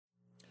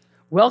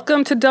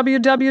Welcome to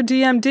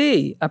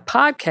WWDMD, a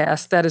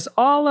podcast that is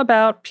all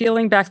about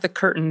peeling back the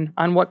curtain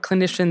on what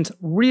clinicians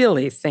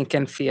really think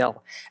and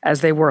feel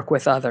as they work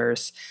with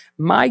others.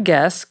 My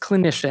guests,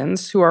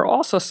 clinicians, who are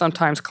also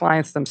sometimes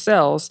clients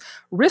themselves,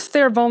 risk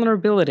their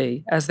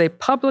vulnerability as they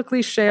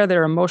publicly share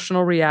their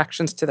emotional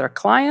reactions to their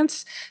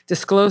clients,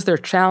 disclose their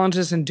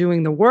challenges in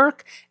doing the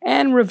work,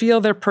 and reveal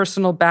their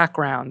personal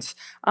backgrounds.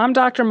 I'm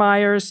Dr.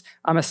 Myers.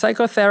 I'm a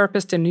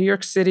psychotherapist in New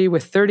York City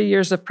with 30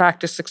 years of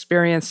practice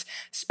experience,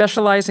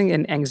 specializing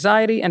in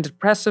anxiety and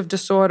depressive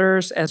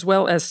disorders, as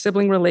well as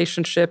sibling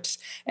relationships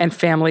and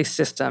family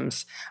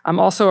systems. I'm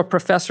also a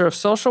professor of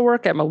social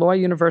work at Malloy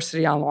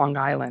University on Long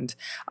Island.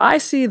 I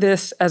see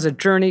this as a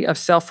journey of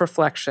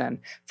self-reflection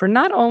for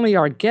not only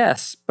our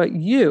guests, but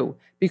you,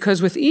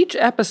 because with each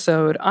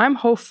episode, I'm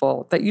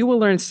hopeful that you will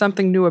learn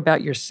something new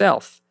about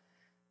yourself.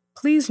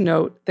 Please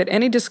note that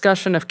any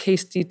discussion of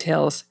case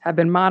details have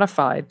been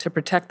modified to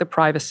protect the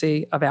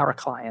privacy of our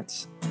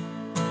clients.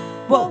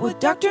 What would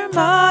Dr.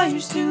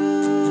 Myers do?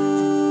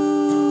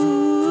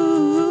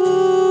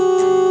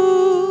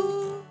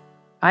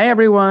 Hi,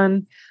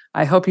 everyone.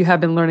 I hope you have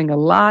been learning a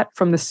lot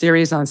from the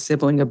series on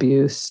sibling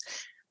abuse.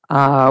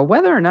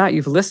 Whether or not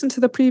you've listened to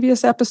the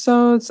previous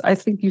episodes, I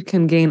think you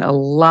can gain a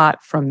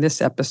lot from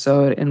this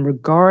episode in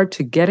regard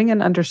to getting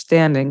an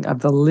understanding of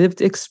the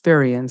lived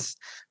experience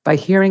by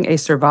hearing a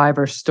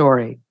survivor's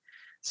story.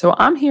 So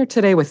I'm here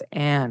today with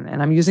Anne,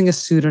 and I'm using a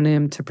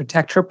pseudonym to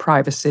protect her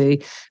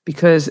privacy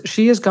because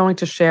she is going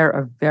to share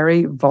a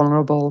very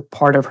vulnerable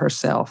part of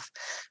herself.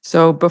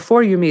 So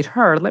before you meet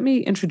her, let me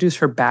introduce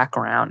her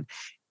background.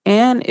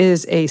 Anne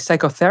is a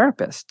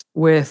psychotherapist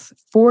with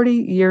 40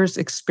 years'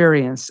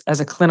 experience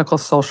as a clinical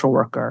social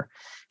worker.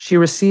 She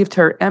received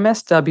her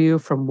MSW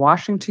from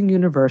Washington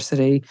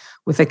University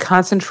with a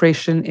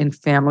concentration in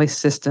family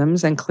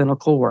systems and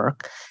clinical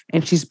work,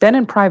 and she's been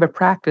in private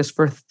practice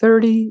for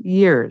 30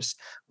 years,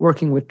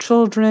 working with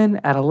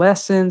children,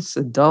 adolescents,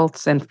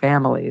 adults, and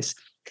families.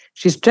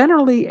 She's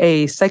generally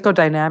a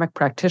psychodynamic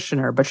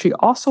practitioner, but she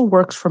also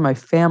works from a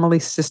family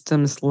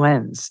systems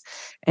lens.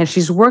 And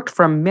she's worked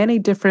from many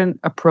different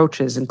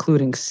approaches,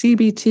 including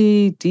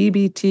CBT,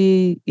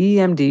 DBT,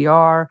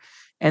 EMDR,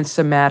 and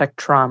somatic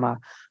trauma.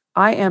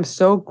 I am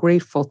so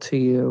grateful to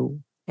you,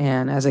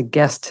 Anne, as a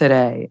guest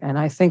today. And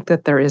I think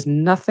that there is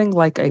nothing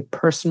like a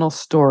personal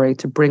story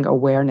to bring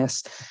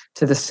awareness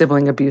to the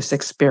sibling abuse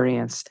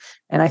experience.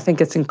 And I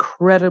think it's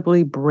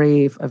incredibly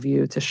brave of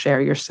you to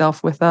share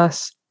yourself with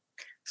us.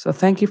 So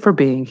thank you for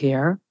being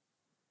here.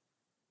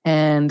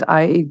 And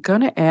I'm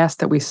going to ask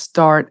that we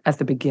start at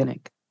the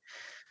beginning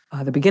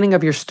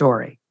of your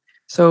story.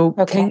 So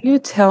Can you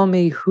tell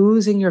me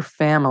who's in your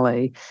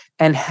family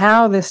and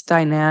how this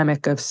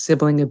dynamic of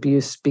sibling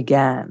abuse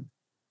began?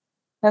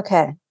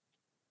 Okay.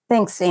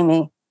 Thanks,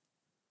 Amy.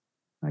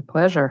 My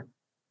pleasure.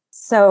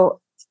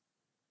 So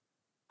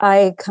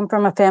I come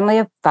from a family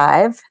of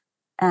 5,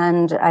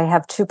 and I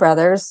have 2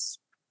 brothers.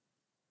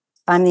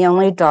 I'm the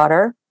only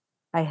daughter.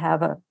 I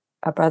have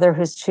a brother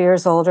who's 2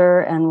 years older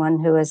and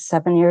one who is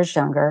 7 years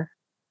younger.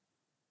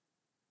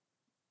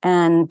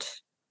 And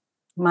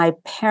my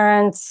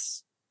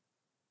parents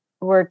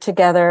were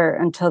together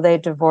until they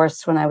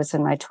divorced when I was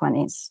in my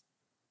 20s.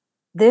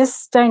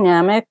 This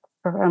dynamic,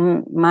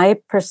 from my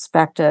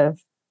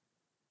perspective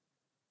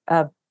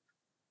of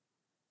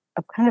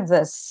kind of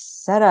the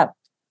setup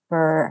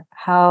for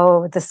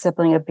how the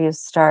sibling abuse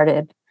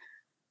started,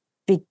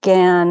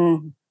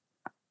 began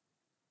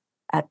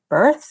at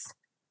birth,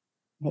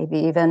 maybe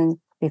even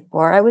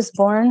before I was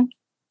born.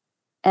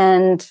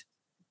 And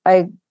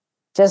I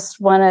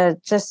just want to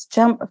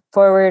jump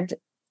forward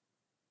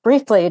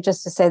briefly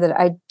just to say that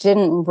I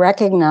didn't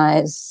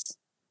recognize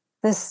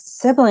this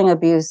sibling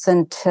abuse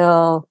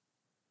until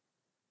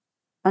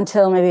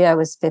maybe I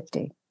was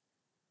 50.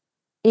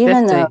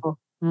 Even 50.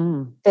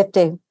 though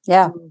 50,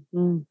 yeah.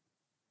 Mm-hmm.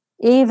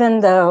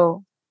 Even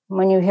though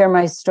when you hear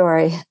my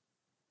story,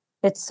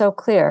 it's so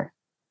clear.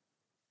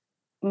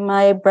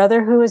 My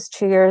brother, who is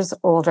 2 years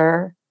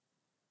older,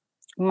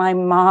 my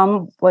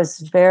mom was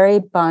very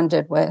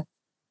bonded with.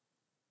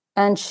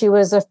 And she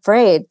was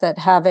afraid that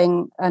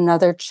having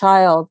another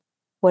child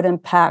would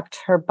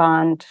impact her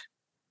bond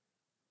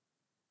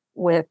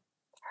with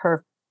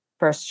her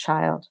first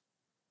child.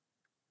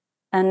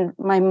 And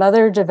my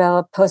mother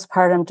developed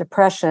postpartum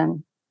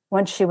depression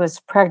when she was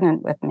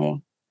pregnant with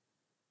me.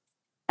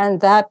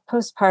 And that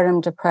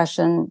postpartum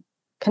depression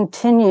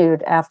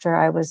continued after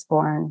I was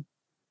born.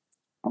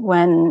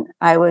 When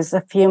I was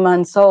a few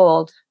months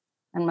old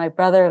and my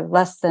brother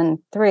less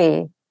than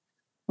 3,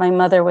 my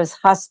mother was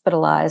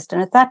hospitalized.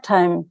 And at that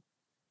time,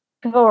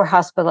 people were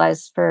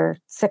hospitalized for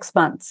 6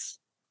 months.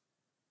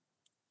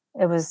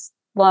 It was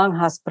long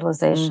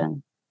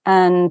hospitalization.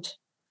 And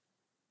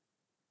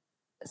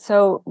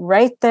so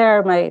right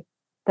there,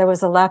 there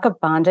was a lack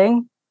of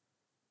bonding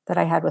that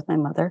I had with my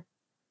mother.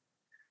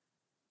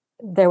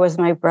 There was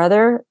my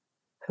brother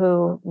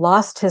who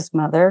lost his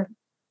mother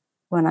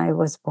when I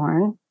was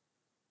born.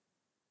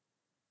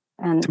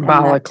 And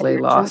symbolically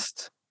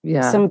lost.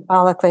 Yeah.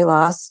 Symbolically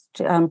lost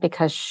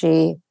because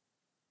she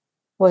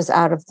was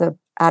out of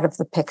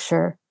the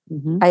picture.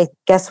 Mm-hmm. I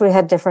guess we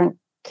had different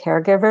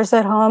caregivers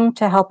at home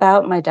to help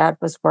out. My dad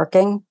was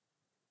working,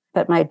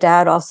 but my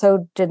dad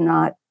also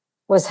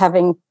was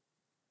having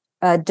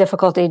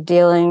difficulty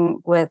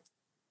dealing with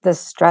the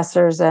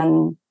stressors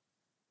and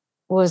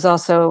was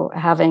also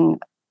having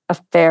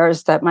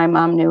affairs that my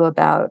mom knew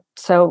about.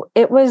 So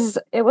it was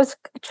a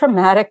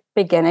traumatic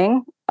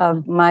beginning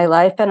of my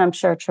life, and I'm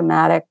sure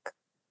traumatic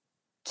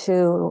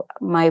to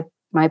my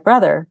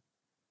brother.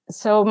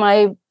 So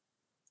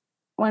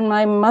when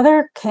my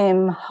mother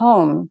came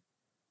home,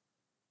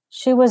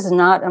 she was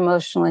not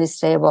emotionally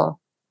stable,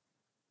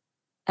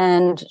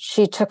 and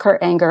she took her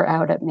anger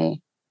out at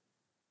me.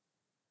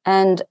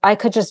 And I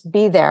could just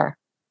be there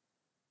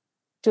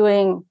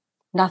doing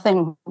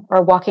nothing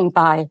or walking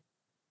by.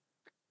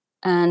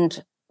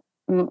 And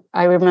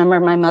I remember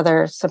my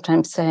mother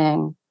sometimes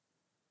saying,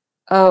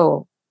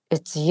 "Oh,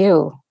 it's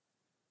you."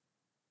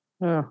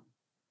 Yeah.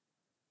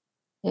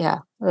 Yeah.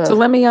 So Ugh.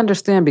 let me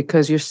understand,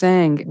 because you're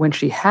saying when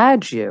she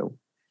had you,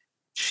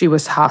 she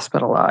was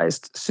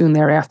hospitalized soon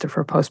thereafter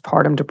for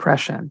postpartum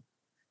depression.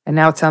 And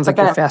now it sounds like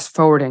you're fast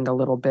forwarding a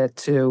little bit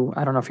to,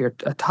 I don't know if you're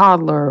a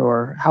toddler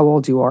or how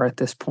old you are at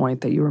this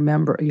point that you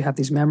remember, you have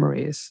these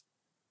memories.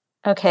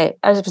 Okay.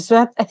 I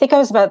think I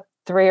was about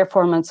 3 or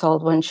 4 months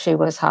old when she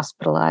was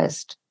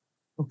hospitalized.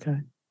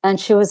 Okay. And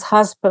she was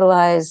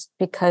hospitalized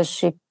because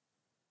she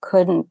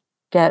couldn't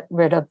get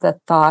rid of the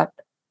thought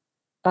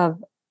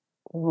of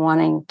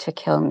wanting to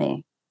kill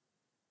me.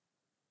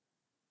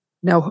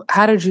 Now,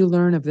 how did you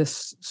learn of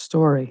this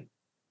story?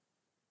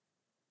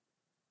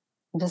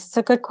 This is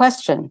a good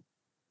question.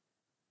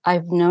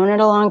 I've known it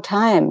a long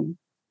time.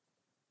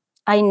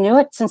 I knew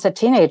it since a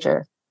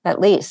teenager, at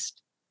least.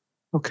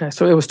 Okay.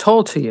 So it was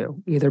told to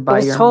you either by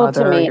your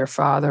mother, your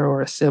father,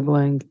 or a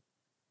sibling.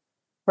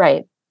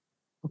 Right.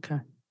 Okay.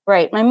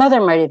 Right. My mother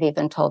might have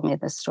even told me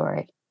this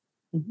story.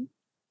 Mm-hmm.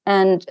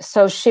 And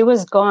so she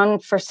was gone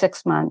for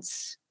 6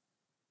 months,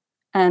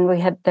 and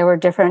there were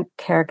different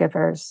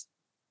caregivers.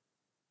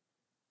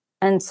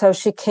 And so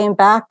she came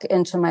back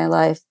into my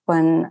life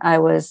when I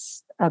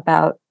was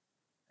about,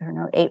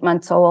 8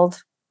 months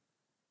old,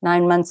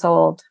 9 months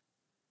old.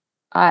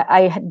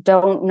 I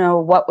don't know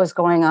what was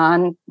going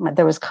on.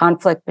 There was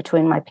conflict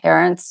between my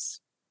parents,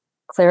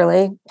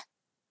 clearly,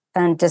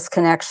 and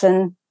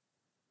disconnection.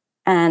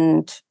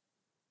 And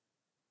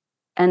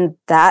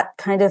that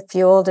kind of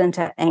fueled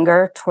into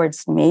anger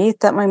towards me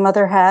that my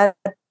mother had.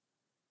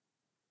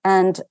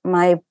 And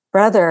my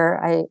brother,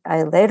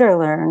 I later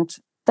learned,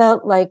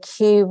 felt like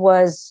he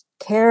was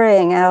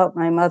carrying out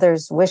my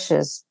mother's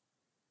wishes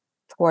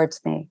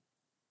towards me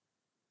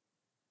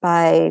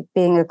by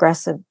being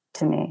aggressive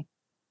to me.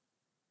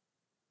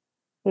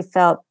 He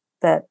felt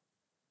that,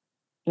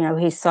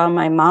 he saw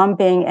my mom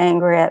being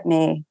angry at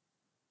me,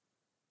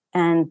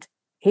 and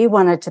he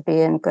wanted to be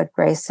in good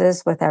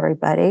graces with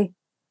everybody.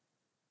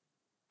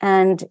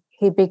 And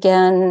he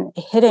began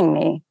hitting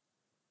me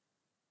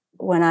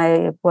when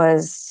I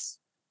would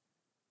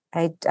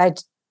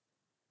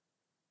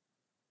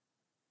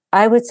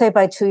say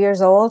by 2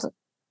 years old,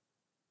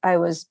 I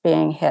was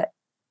being hit.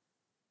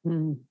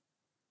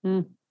 Mm-hmm.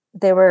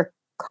 They were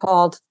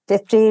called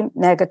 50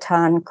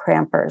 megaton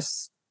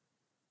crampers.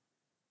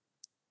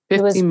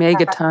 50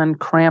 megaton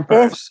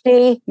crampers.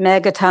 50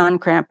 megaton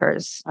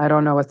crampers. I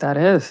don't know what that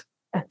is.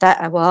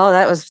 That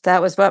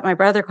was what my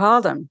brother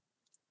called them.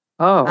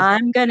 Oh.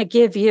 I'm going to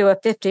give you a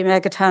 50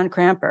 megaton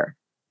cramper.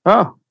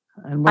 Oh.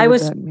 And what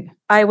did that mean?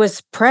 I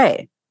was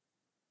prey.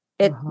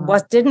 It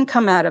didn't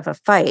come out of a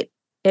fight.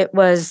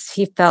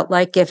 He felt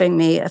like giving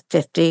me a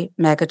 50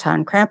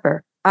 megaton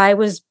cramper. I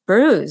was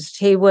bruised.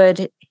 He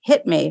would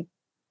hit me,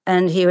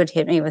 and he would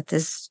hit me with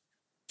his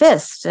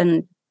fist.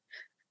 And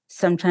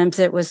sometimes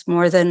it was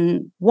more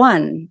than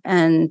one.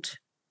 And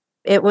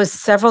it was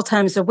several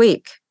times a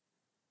week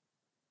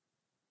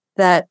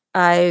that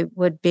I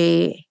would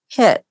be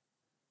hit.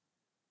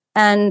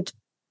 And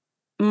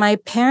my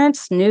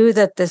parents knew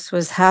that this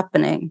was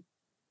happening.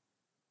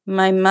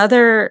 My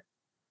mother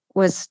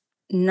was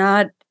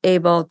not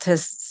able to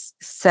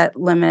set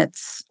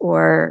limits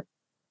or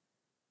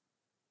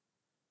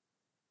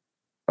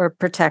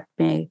protect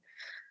me.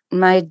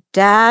 My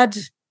dad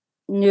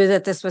knew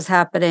that this was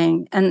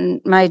happening,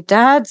 and my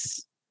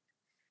dad's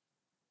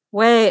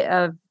way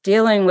of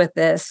dealing with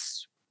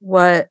this,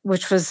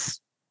 which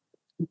was,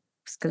 I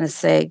was going to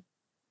say,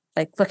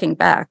 like looking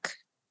back,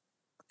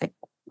 like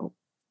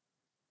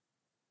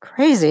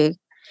crazy.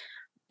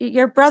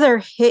 Your brother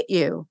hit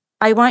you.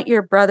 I want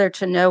your brother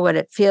to know what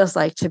it feels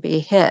like to be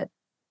hit.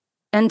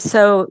 And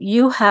so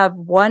you have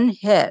one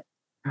hit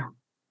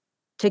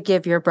to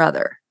give your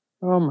brother.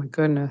 Oh my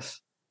goodness.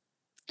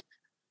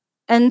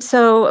 And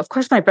so, of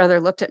course, my brother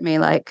looked at me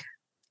like,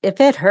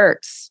 if it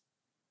hurts,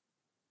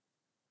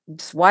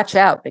 just watch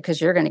out,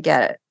 because you're going to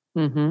get it.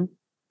 Mm-hmm.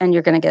 And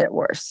you're going to get it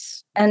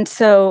worse. And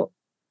so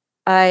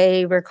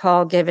I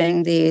recall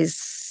giving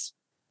these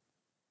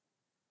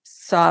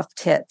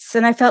soft hits.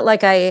 And I felt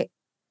like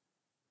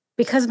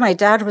because my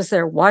dad was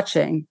there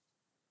watching,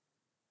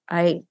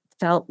 I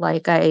felt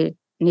like I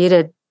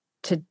needed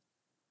to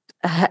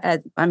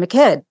I'm a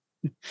kid.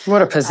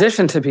 What a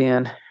position to be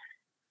in.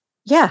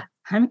 Yeah,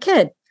 I'm a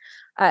kid.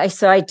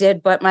 So I did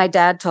what my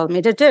dad told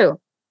me to do.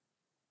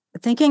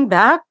 Thinking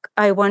back,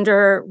 I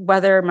wonder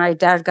whether my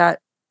dad got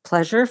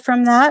pleasure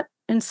from that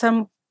in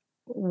some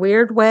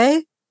weird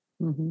way,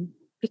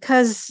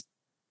 because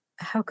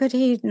how could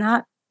he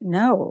not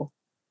know?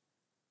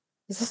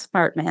 He's a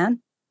smart man.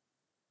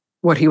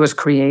 What he was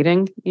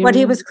creating? What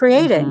he was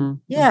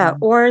creating. Yeah.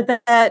 Or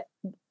that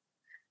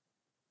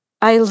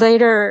I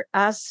later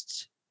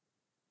asked,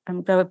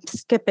 I'm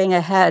skipping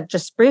ahead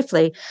just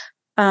briefly.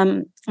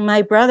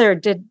 My brother,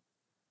 did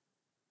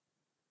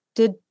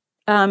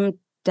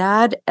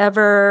Dad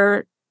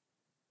ever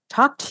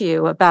talk to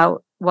you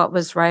about what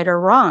was right or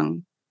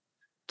wrong?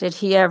 Did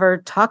he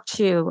ever talk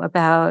to you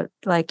about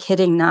like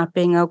hitting not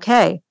being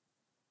okay?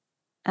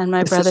 And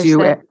my brother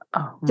said,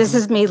 this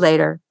is me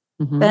later.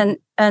 And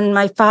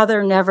my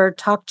father never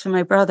talked to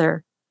my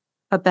brother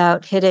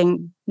about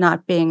hitting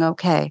not being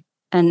okay,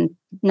 and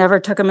never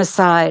took him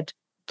aside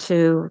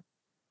to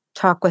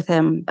talk with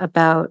him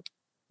about,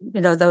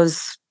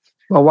 those.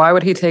 Well, why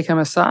would he take him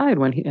aside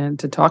and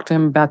to talk to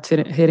him about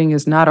hitting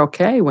is not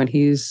okay when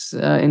he's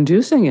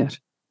inducing it?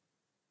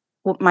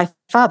 Well, my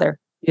father.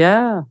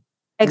 Yeah.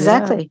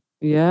 Exactly.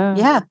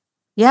 Yeah.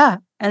 Yeah.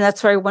 And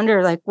that's where I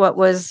wonder, like, what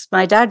was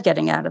my dad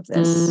getting out of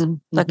this,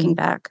 looking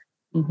back?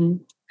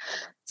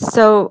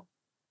 So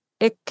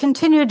it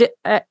continued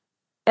at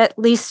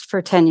least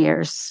for 10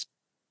 years,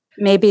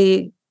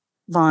 maybe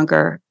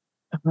longer.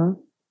 It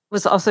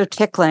was also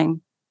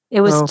tickling. It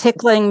was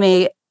tickling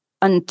me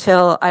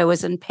until I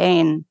was in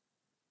pain.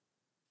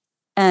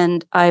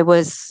 And I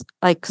was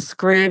like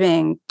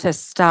screaming to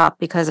stop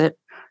because it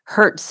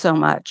hurt so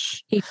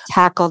much. He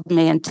tackled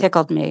me and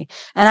tickled me.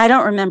 And I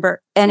don't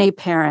remember any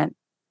parent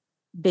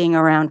being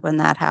around when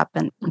that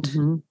happened.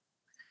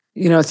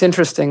 It's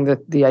interesting that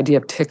the idea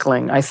of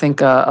tickling, I think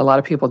a lot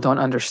of people don't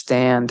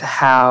understand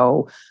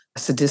how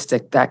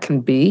sadistic that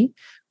can be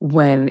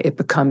when it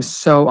becomes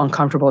so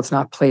uncomfortable. It's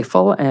not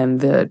playful, and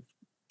the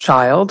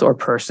child or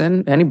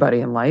person, anybody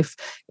in life,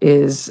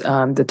 is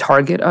the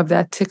target of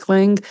that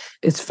tickling.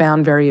 It's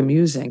found very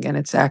amusing, and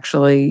it's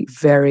actually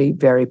very,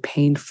 very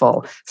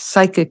painful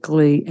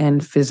psychically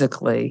and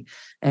physically.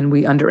 And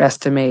we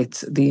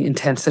underestimate the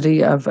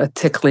intensity of a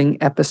tickling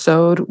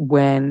episode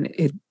when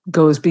it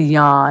goes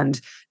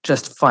beyond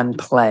just fun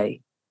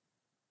play.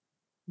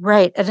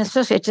 Right. And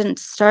especially it didn't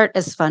start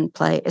as fun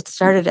play. It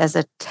started as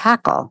a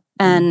tackle.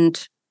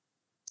 And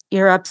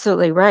you're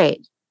absolutely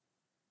right.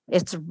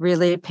 It's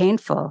really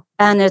painful.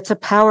 And it's a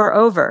power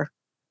over.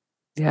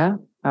 Yeah,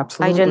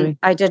 absolutely.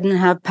 I didn't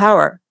have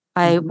power.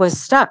 I was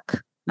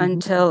stuck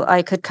until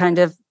I could kind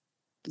of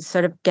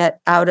sort of get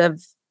out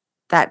of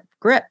that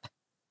grip.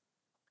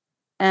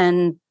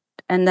 And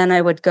then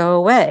I would go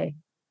away.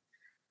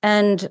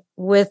 And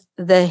with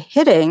the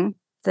hitting,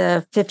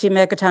 the 50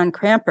 megaton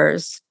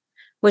crampers,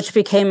 which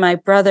became my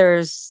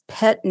brother's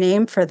pet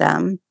name for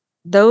them,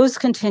 those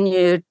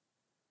continued,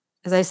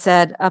 as I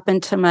said, up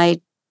into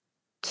my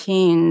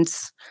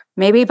teens.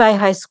 Maybe by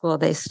high school,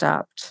 they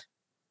stopped.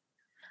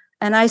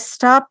 And I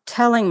stopped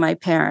telling my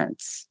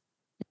parents.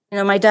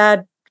 My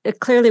dad,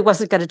 it clearly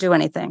wasn't going to do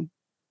anything.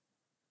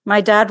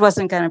 My dad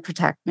wasn't going to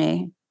protect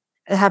me.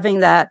 Having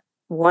that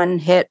one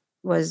hit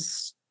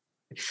was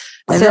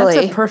and silly.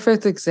 That's a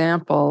perfect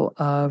example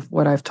of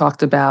what I've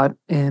talked about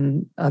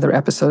in other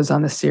episodes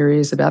on the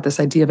series about this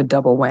idea of a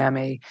double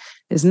whammy.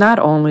 Is not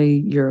only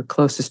your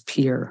closest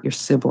peer, your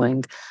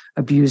sibling,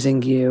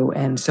 abusing you.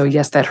 And so,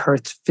 yes, that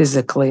hurts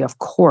physically, of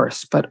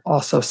course, but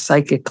also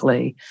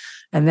psychically.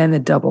 And then the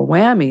double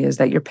whammy is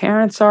that your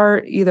parents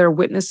are either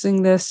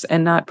witnessing this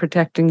and not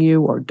protecting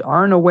you, or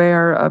aren't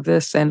aware of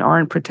this and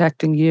aren't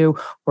protecting you,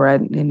 or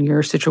in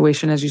your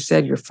situation, as you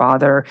said, your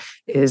father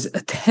is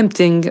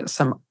attempting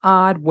some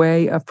odd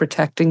way of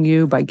protecting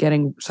you by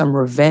getting some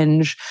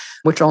revenge,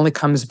 which only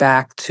comes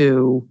back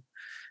to,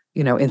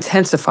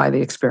 intensify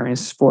the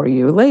experience for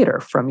you later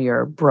from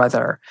your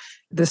brother.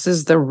 This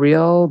is the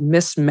real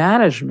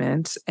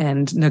mismanagement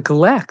and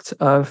neglect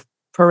of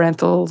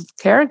parental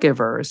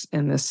caregivers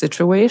in this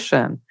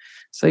situation.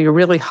 So you're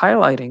really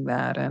highlighting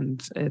that,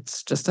 and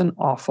it's just an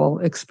awful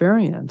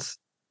experience.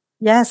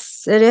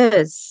 Yes, it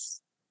is.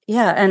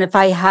 Yeah. And if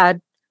I had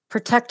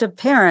protective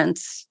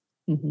parents,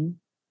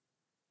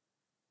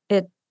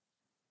 it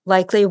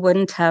likely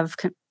wouldn't have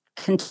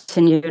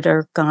continued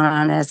or gone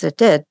on as it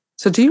did.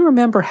 So do you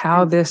remember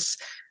how this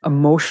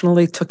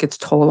emotionally took its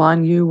toll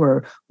on you,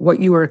 or what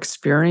you were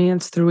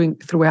experiencing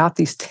throughout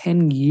these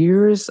 10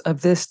 years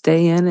of this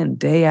day in and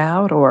day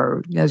out,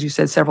 or as you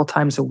said, several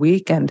times a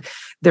week, and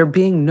there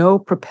being no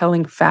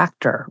propelling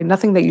factor,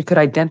 nothing that you could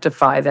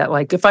identify that,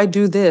 like, if I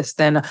do this,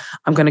 then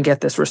I'm going to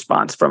get this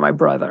response from my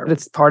brother.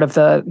 It's part of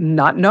the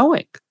not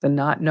knowing,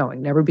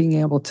 never being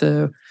able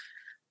to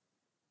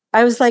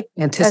I was like,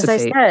 anticipate.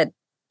 As I said,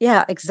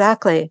 yeah,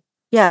 exactly.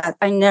 Yeah,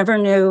 I never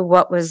knew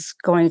what was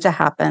going to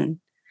happen.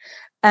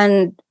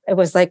 And it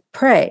was like,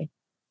 pray.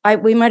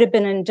 We might have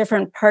been in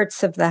different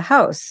parts of the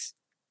house.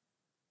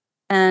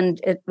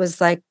 And it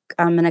was like,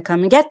 I'm going to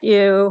come and get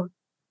you.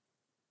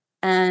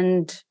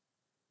 And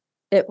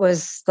it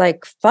was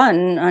like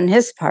fun on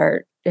his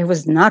part. It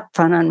was not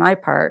fun on my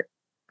part.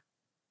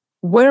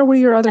 Where were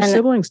your other And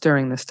siblings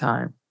during this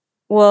time?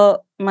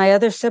 well, my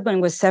other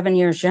sibling was 7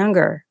 years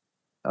younger.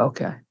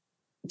 Okay.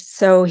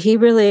 So he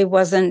really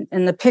wasn't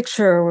in the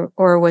picture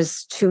or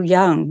was too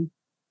young.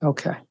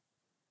 Okay.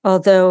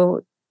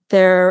 Although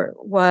there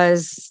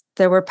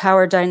were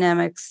power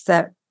dynamics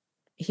that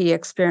he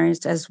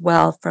experienced as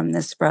well from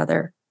this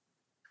brother.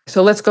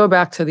 So let's go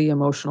back to the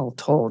emotional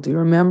toll. Do you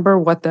remember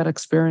what that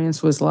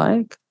experience was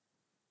like?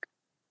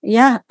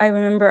 Yeah, I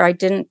remember I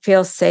didn't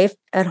feel safe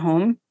at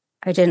home.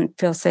 I didn't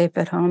feel safe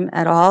at home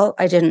at all.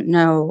 I didn't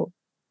know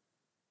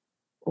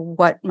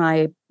when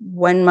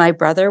my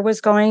brother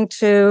was going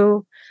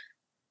to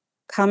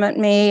come at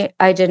me.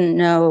 I didn't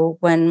know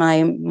when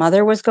my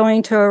mother was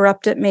going to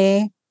erupt at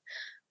me.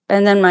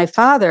 And then my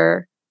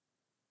father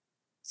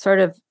sort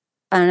of,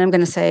 and I'm going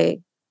to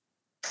say,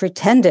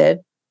 pretended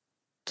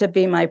to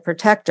be my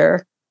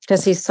protector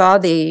because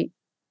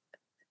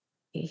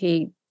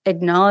he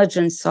acknowledged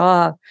and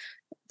saw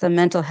the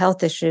mental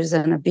health issues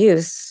and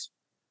abuse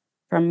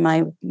from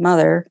my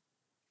mother.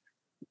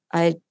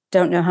 I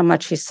don't know how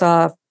much he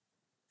saw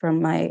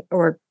from my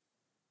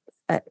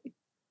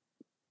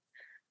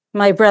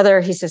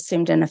brother. He just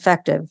seemed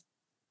ineffective.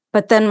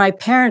 But then my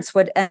parents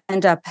would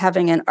end up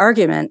having an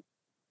argument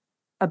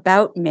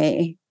about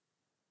me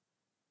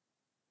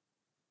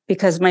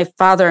because my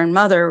father and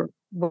mother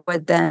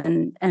would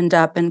then end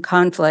up in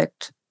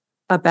conflict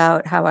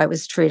about how I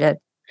was treated.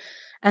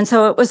 And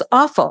so it was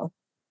awful.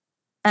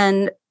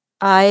 And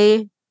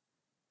I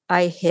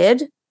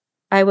hid.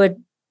 I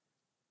would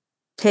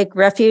take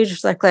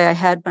refuge, luckily I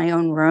had my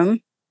own room,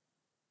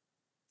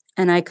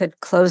 and I could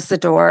close the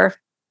door.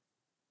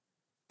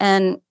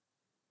 And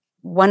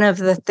one of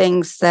the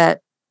things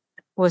that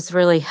was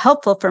really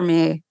helpful for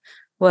me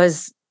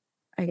was,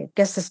 I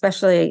guess,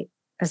 especially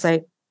as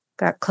I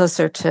got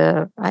closer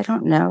to, I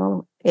don't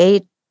know,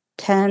 8,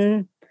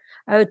 10,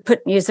 I would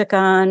put music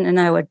on and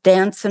I would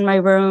dance in my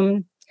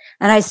room.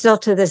 And I still,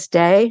 to this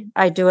day,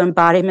 I do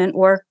embodiment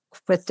work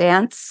with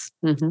dance.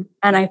 Mm-hmm.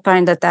 And I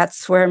find that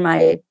that's where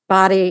my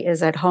body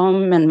is at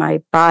home and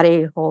my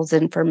body holds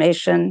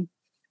information.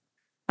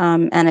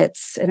 And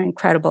it's an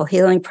incredible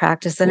healing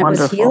practice. And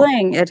Wonderful. It was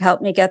healing. It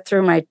helped me get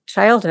through my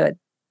childhood.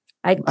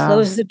 I'd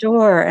close the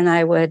door and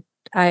I would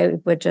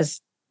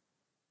just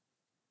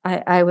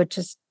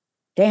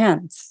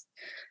dance.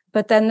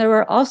 But then there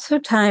were also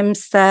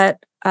times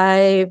that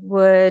I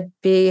would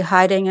be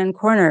hiding in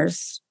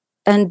corners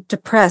and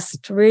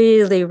depressed,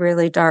 really,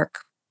 really dark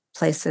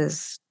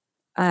places.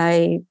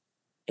 In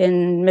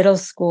middle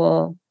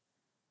school,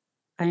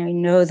 I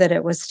know that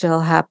it was still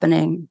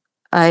happening.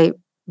 I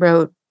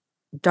wrote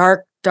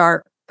dark,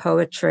 dark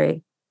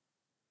poetry.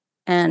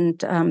 And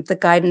the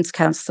guidance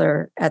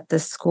counselor at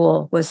this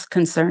school was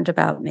concerned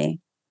about me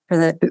for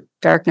the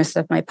darkness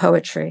of my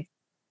poetry.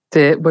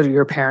 Were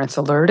your parents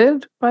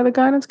alerted by the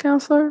guidance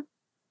counselor?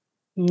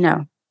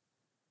 No.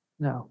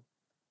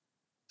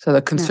 So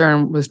the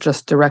concern was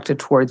just directed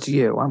towards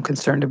you. I'm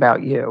concerned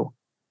about you.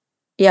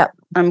 Yep,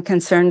 I'm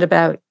concerned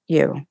about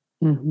you.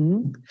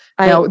 Mm-hmm.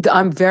 Now,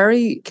 I'm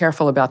very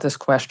careful about this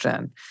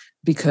question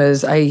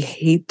because I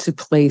hate to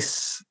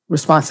place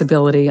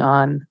responsibility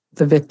on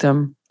the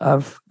victim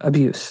of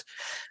abuse.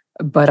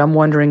 But I'm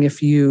wondering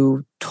if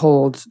you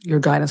told your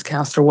guidance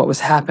counselor what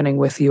was happening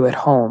with you at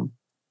home.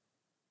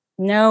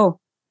 No,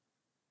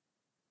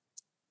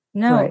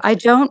 Right. I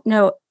don't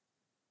know.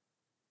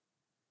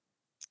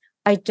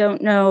 I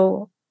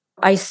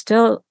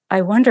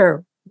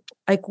wonder,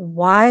 like,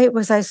 why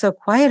was I so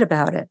quiet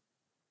about it?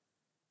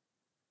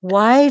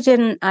 Why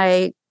didn't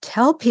I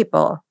tell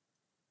people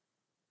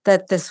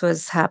that this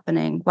was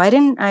happening? Why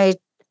didn't I?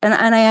 And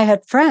I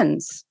had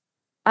friends.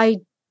 I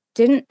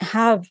didn't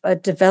have a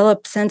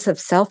developed sense of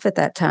self at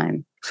that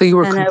time. So you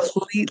were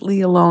completely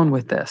alone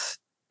with this.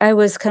 I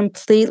was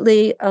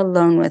completely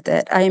alone with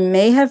it. I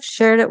may have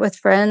shared it with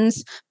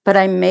friends, but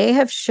I may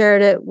have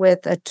shared it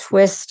with a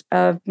twist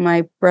of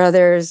my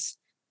brother's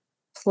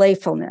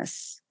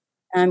playfulness.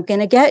 I'm going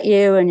to get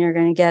you, and you're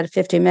going to get a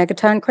 50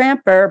 megaton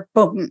cramper.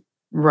 Boom.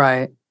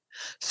 Right.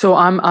 So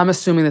I'm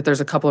assuming that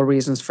there's a couple of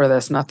reasons for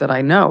this. Not that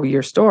I know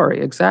your story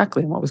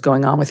exactly and what was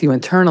going on with you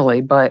internally,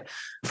 but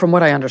from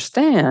what I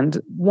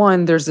understand,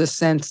 one, there's this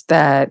sense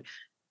that,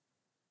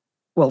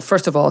 well,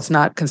 first of all, it's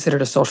not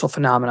considered a social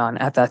phenomenon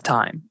at that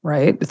time,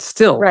 right? It's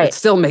still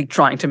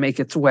trying to make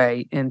its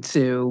way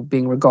into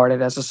being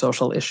regarded as a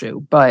social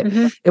issue, but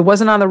it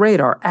wasn't on the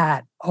radar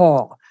at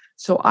all.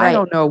 So I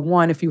don't know,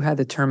 one, if you had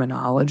the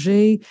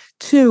terminology,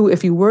 two,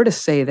 if you were to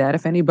say that,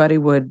 if anybody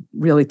would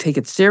really take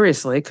it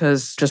seriously,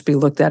 because just be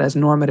looked at as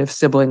normative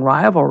sibling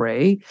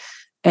rivalry.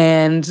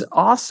 And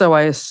also,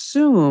 I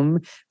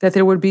assume that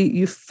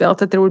you felt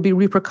that there would be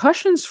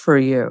repercussions for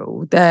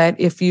you, that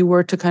if you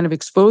were to kind of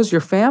expose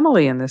your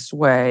family in this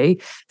way,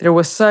 there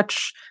was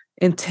such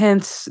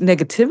intense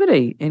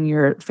negativity in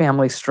your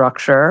family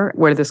structure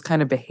where this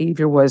kind of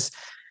behavior was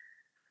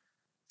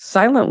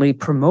silently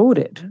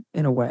promoted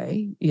in a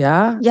way.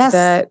 Yeah. Yes.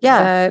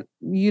 That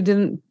you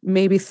didn't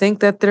maybe think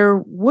that there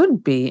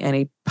would be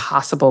any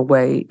possible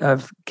way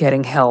of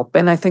getting help.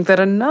 And I think that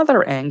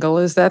another angle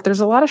is that there's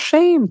a lot of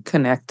shame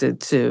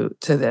connected to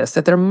this,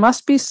 that there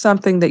must be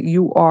something that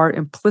you are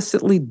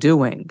implicitly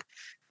doing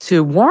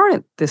to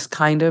warrant this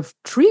kind of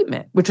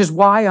treatment, which is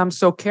why I'm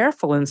so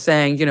careful in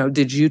saying,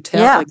 did you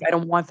tell? Yeah. Like, I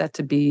don't want that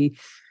to be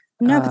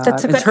No, but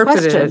that's a good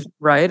interpreted, question.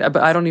 right? But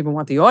I don't even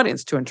want the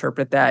audience to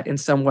interpret that in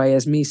some way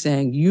as me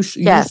saying you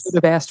should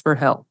have asked for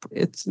help.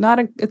 It's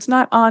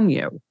not on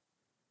you.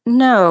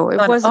 No,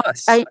 It's it wasn't.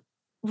 Us.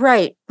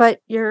 Right,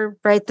 but you're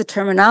right. The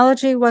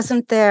terminology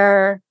wasn't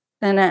there,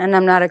 and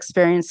I'm not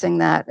experiencing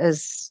that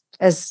as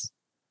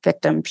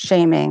victim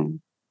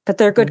shaming. But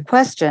they're good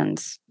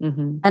questions,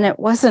 and it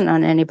wasn't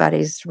on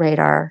anybody's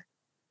radar.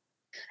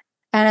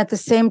 And at the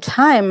same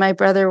time, my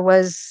brother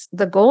was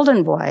the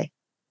golden boy.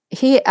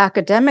 He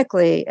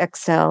academically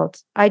excelled.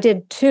 I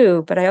did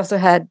too, but I also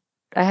had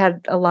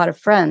a lot of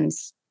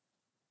friends.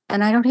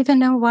 And I don't even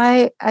know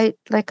why I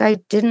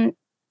didn't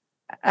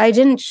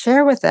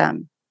share with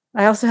them.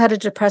 I also had a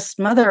depressed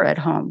mother at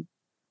home.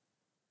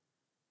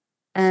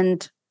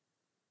 And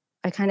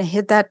I kind of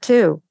hid that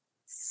too.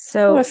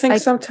 So I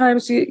think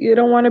sometimes you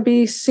don't want to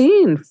be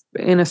seen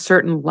in a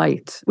certain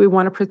light. We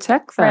want to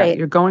protect that. Right.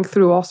 You're going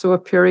through also a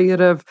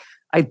period of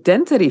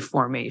identity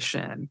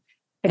formation.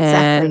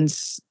 Exactly.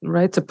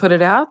 And to put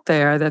it out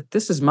there that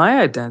this is my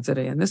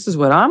identity and this is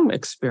what I'm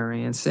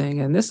experiencing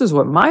and this is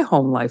what my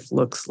home life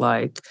looks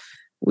like.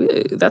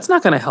 That's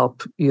not going to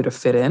help you to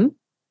fit in.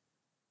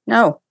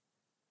 No.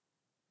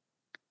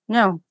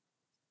 And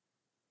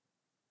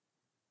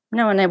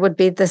it would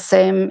be the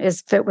same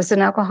as if it was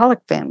an alcoholic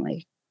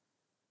family.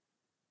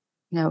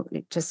 You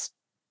just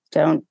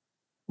don't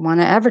want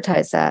to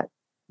advertise that.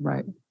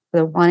 Right.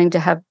 The wanting to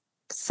have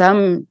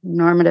some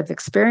normative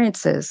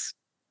experiences.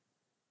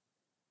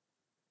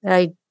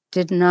 I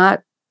did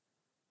not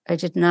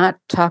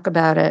talk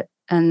about it.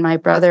 And my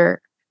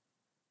brother,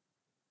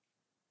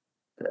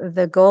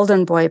 the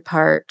golden boy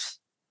part,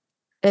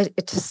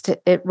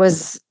 it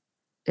was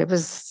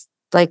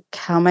like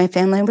how my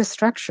family was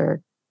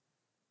structured.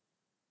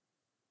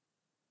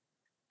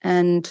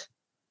 And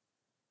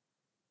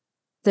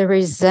the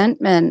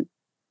resentment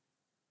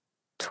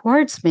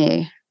towards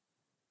me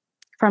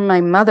from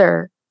my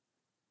mother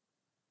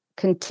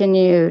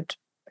continued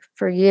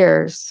for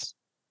years.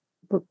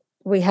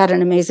 We had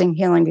an amazing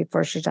healing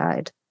before she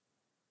died,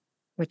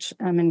 which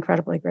I'm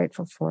incredibly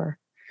grateful for.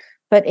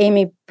 But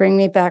Amy, bring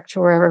me back to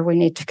wherever we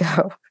need to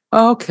go.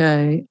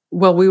 Okay.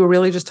 Well, we were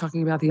really just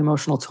talking about the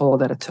emotional toll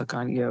that it took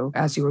on you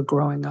as you were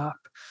growing up.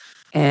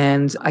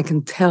 And I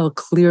can tell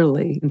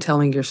clearly in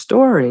telling your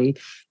story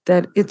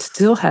that it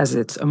still has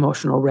its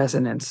emotional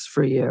resonance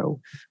for you.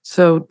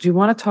 So do you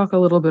want to talk a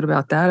little bit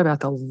about that,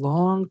 about the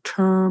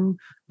long-term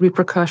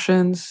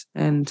repercussions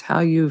and how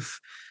you've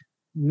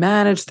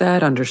managed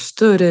that,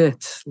 understood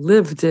it,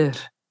 lived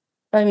it?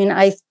 I mean,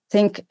 I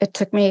think it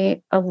took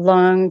me a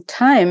long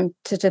time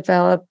to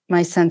develop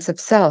my sense of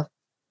self,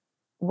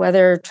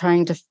 whether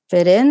trying to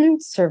fit in,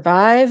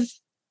 survive,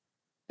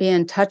 be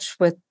in touch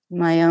with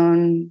my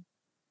own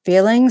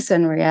feelings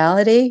and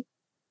reality.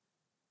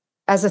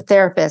 As a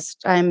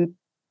therapist, I'm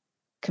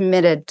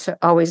committed to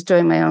always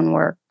doing my own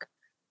work.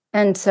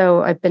 And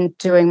so I've been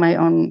doing my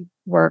own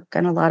work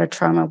and a lot of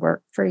trauma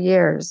work for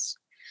years.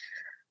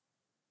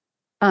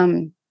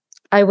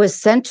 I was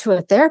sent to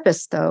a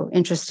therapist, though,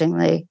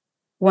 interestingly,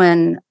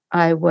 when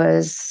I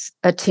was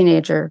a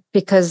teenager,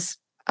 because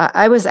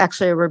I was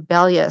actually a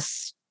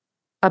rebellious,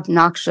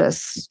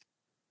 obnoxious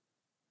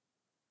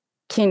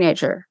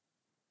teenager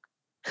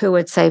who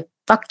would say,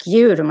 "Fuck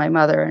you" to my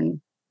mother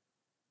and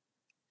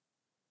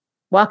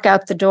walk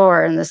out the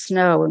door in the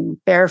snow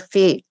in bare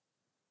feet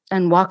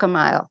and walk a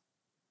mile.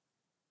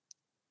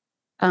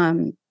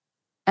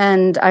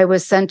 And I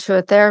was sent to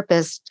a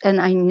therapist, and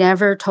I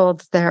never told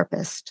the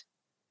therapist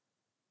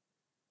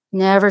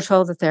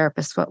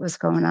what was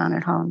going on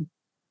at home.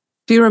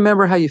 Do you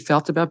remember how you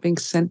felt about being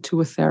sent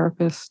to a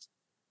therapist?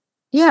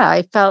 Yeah,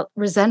 I felt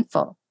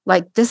resentful.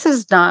 Like, this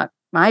is not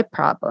my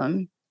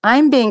problem.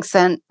 I'm being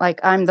sent like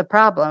I'm the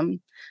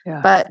problem.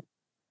 Yeah. But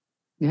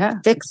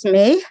fix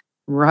me.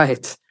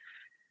 Right.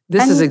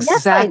 This is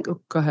exactly.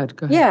 Go ahead.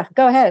 Yeah,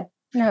 go ahead.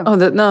 No.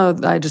 No,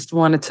 I just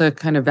wanted to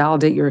kind of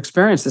validate your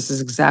experience. This is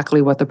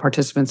exactly what the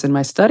participants in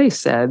my study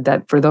said,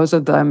 that for those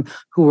of them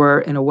who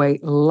were in a way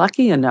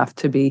lucky enough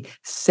to be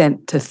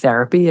sent to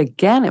therapy,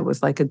 again, it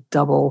was like a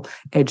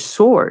double-edged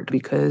sword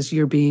because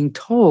you're being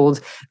told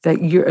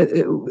that you're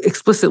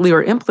explicitly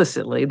or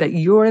implicitly that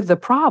you're the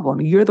problem.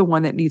 You're the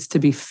one that needs to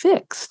be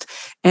fixed.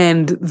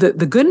 And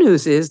the good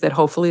news is that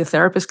hopefully a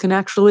therapist can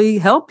actually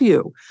help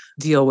you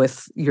deal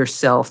with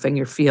yourself and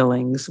your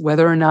feelings,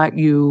 whether or not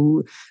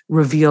you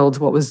revealed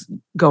what was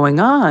going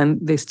on,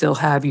 they still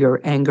have your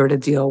anger to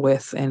deal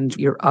with and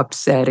your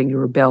upset and your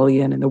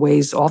rebellion and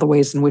all the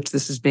ways in which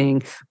this is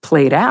being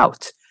played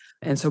out.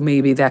 And so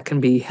maybe that can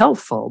be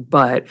helpful,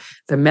 but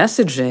the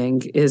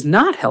messaging is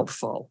not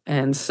helpful.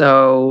 And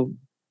so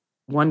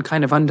one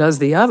kind of undoes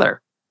the other.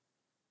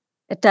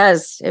 It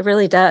does. It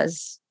really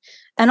does.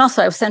 And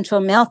also, I was sent to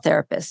a male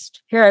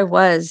therapist. Here I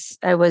was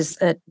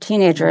a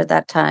teenager at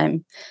that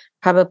time,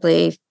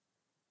 probably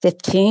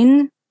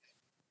 15.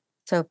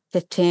 So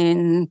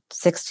 15,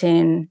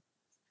 16,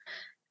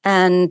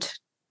 and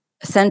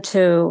sent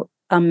to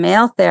a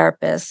male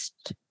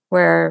therapist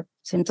where it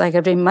seems like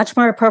it'd be much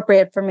more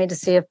appropriate for me to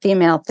see a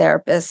female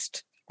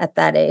therapist at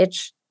that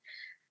age.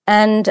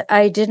 And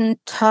I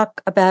didn't talk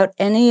about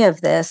any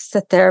of this.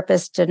 The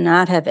therapist did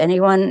not have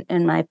anyone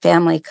in my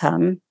family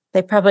come.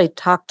 They probably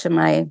talked to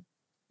my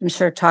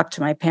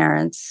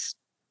parents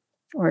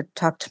or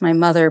talked to my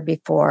mother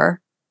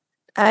before.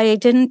 I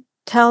didn't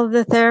tell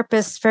the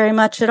therapist very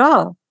much at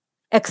all,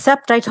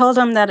 except I told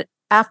him that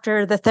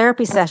after the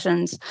therapy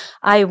sessions,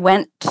 there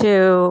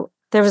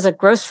was a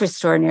grocery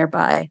store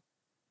nearby,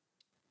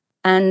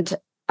 and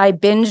I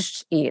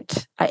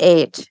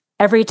ate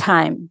every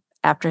time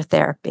after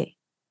therapy.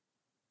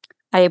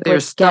 You're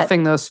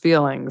stuffing those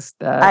feelings.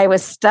 I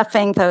was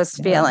stuffing those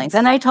feelings.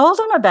 And I told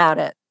him about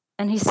it.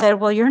 And he said,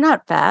 well, you're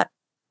not fat.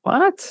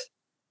 What?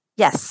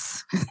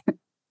 Yes.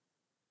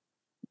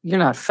 You're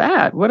not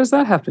fat. What does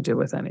that have to do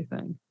with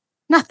anything?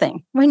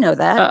 Nothing. We know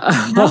that.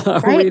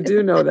 Right? We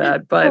do know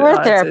that, but we're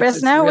therapists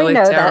it's now. Really we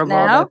know terrible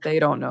that now. That they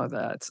don't know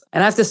that.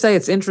 And I have to say,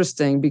 it's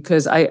interesting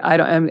because I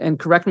don't. And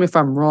correct me if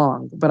I'm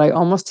wrong, but I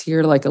almost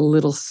hear like a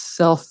little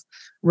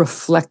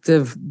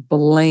self-reflective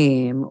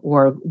blame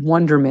or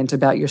wonderment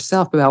about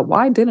yourself about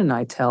why didn't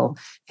I tell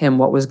him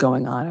what was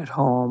going on at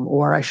home,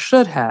 or I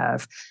should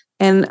have.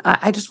 And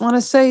I just want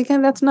to say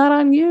again, that's not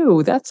on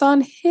you. That's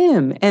on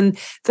him. And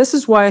this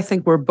is why I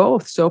think we're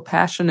both so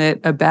passionate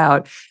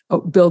about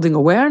building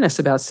awareness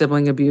about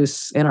sibling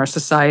abuse in our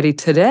society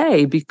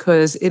today,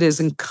 because it is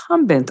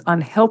incumbent on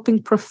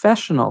helping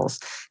professionals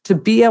to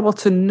be able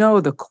to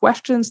know the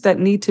questions that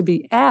need to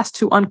be asked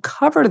to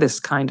uncover this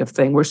kind of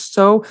thing. We're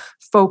so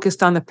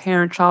focused on the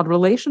parent-child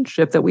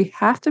relationship that we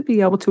have to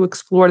be able to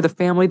explore the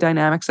family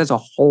dynamics as a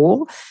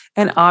whole,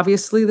 and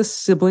obviously the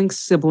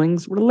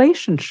sibling-siblings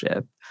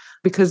relationship.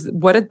 Because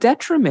what a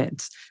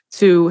detriment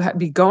to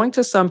be going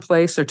to some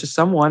place or to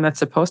someone that's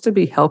supposed to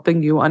be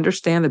helping you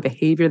understand the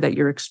behavior that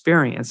you're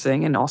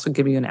experiencing and also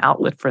giving you an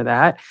outlet for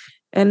that,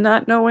 and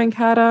not knowing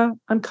how to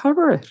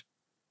uncover it.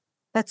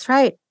 That's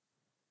right.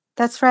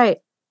 That's right.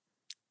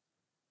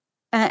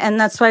 And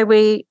that's why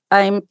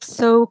I'm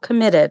so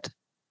committed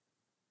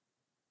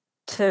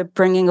to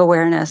bringing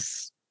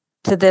awareness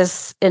to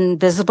this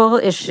invisible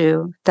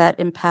issue that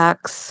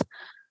impacts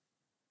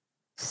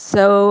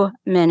so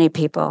many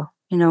people.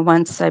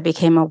 Once I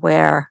became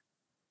aware,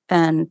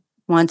 and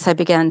once I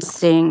began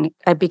seeing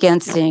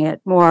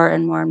it more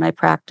and more in my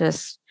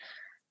practice.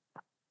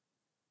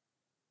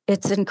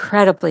 It's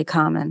incredibly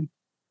common.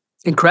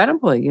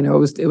 Incredibly,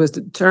 it was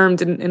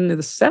termed in the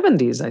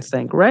 70s, I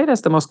think, right,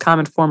 as the most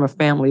common form of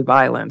family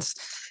violence,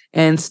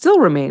 and still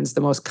remains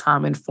the most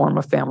common form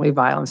of family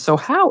violence. So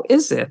how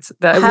is it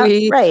that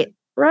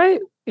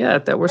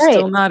that we're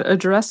still not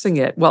addressing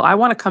it? Well, I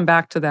want to come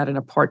back to that in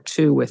a part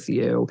 2 with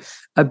you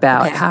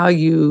about how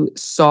you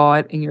saw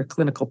it in your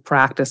clinical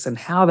practice and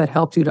how that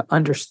helped you to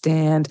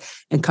understand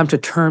and come to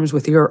terms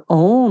with your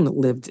own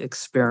lived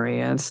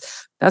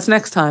experience. That's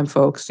next time,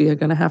 folks. You're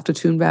going to have to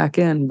tune back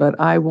in, but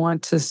I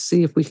want to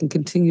see if we can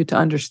continue to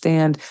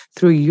understand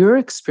through your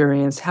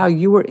experience how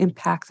you were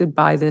impacted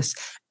by this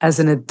as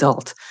an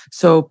adult.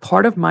 So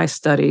part of my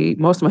study,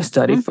 most of my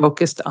study,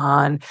 focused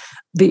on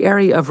the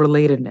area of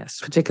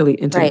relatedness, particularly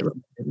intimate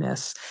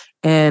relatedness.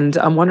 And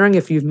I'm wondering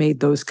if you've made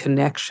those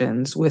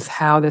connections with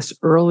how this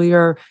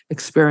earlier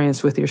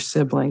experience with your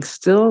siblings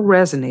still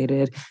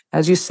resonated,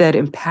 as you said,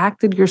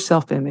 impacted your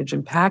self-image,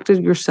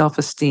 impacted your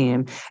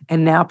self-esteem,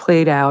 and now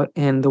played out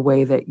in the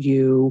way that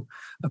you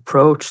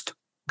approached,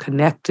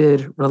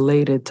 connected,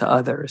 related to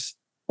others.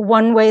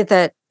 One way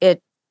that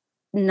it,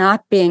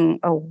 not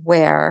being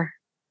aware,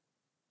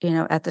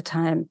 at the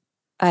time,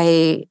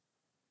 it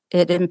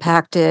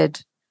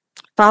impacted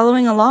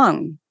following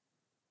along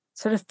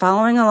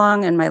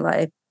in my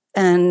life,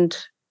 and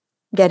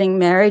getting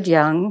married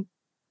young,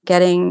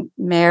 getting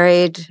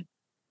married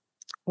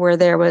where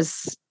there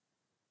was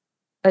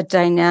a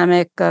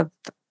dynamic of,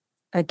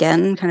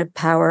 again, kind of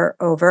power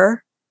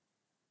over,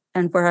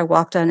 and where I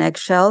walked on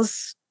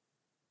eggshells.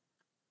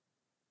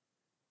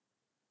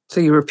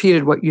 So you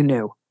repeated what you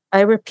knew.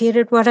 I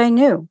repeated what I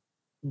knew,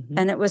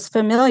 and it was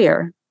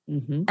familiar.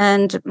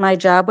 And my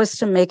job was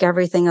to make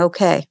everything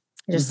okay,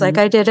 just like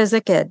I did as a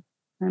kid.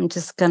 I'm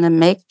just going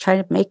to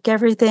try to make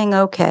everything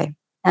okay.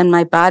 And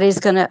my body's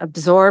going to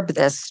absorb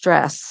this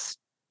stress,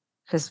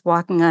 because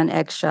walking on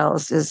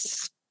eggshells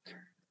is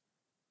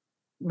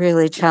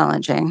really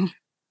challenging.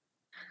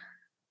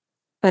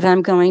 But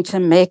I'm going to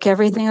make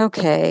everything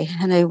okay.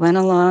 And I went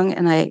along,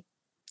 and I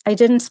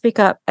didn't speak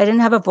up. I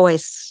didn't have a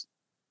voice.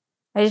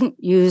 I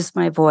didn't use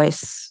my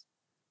voice.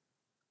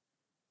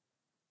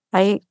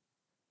 I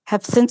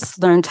have since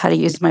learned how to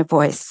use my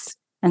voice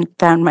and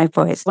found my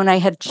voice. When I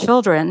had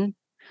children,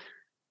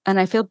 and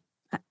I feel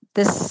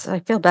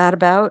bad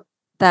about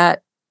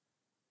that.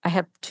 I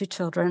have 2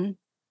 children,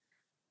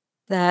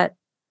 that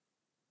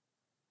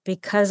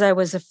because I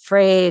was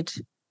afraid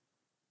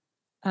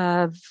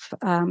of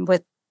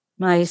with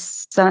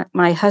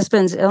my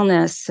husband's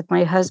illness, if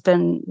my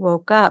husband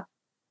woke up,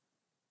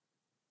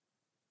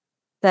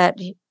 that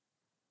he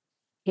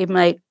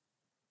might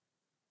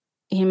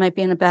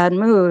be in a bad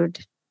mood,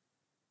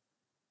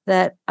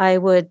 that I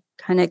would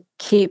kind of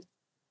keep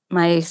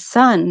my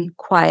son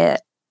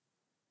quiet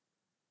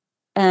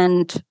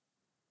and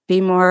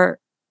be more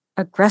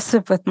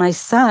aggressive with my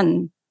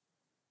son,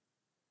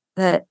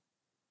 that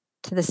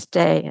to this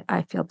day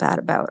I feel bad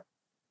about,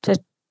 to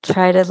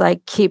try to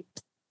like keep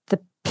the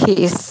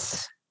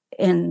peace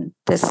in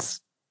this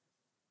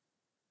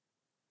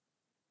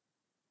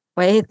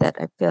way that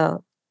I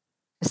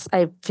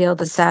feel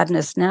the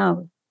sadness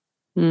now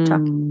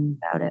talking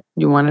about it.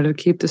 You wanted to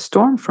keep the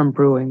storm from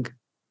brewing.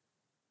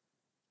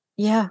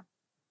 Yeah.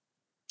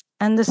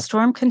 And the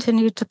storm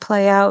continued to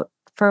play out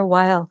for a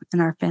while in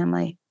our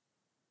family.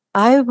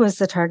 I was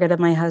the target of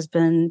my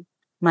husband.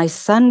 My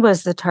son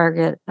was the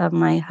target of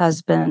my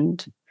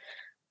husband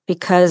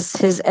because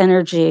his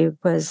energy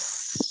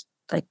was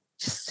like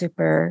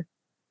super,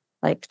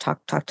 like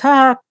talk,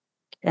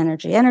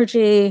 energy.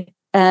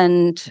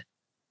 And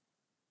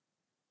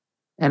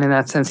in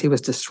that sense, he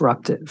was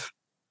disruptive.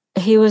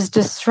 He was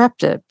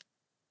disruptive.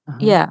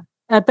 Yeah.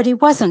 But he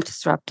wasn't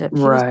disruptive.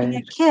 He was being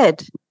a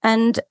kid.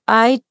 And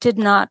I did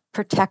not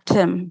protect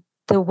him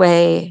the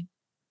way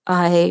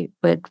I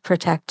would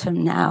protect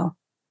him now.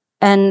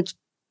 And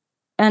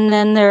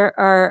then there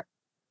are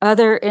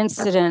other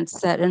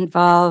incidents that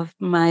involve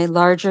my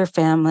larger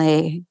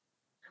family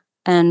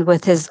and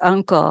with his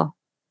uncle,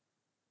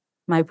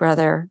 my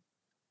brother,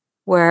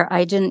 where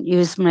I didn't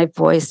use my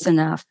voice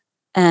enough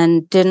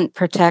and didn't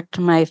protect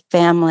my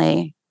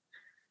family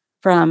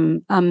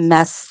from a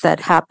mess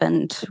that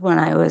happened when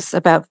I was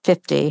about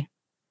 50,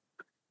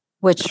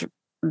 which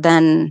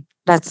then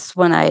that's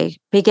when I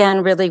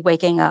began really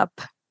waking up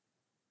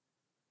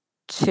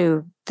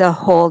to the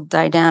whole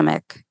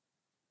dynamic.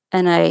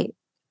 And I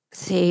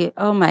see,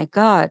 oh my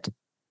God,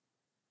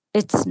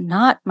 it's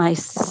not my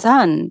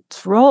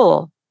son's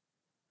role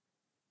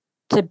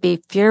to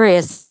be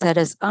furious at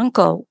his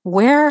uncle.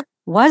 Where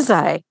was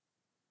I?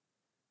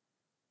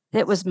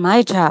 It was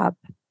my job.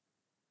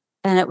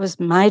 And it was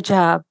my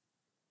job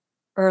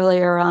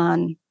earlier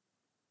on.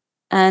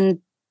 And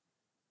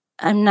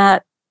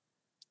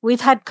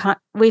we've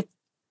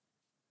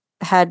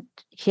had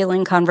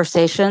healing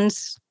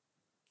conversations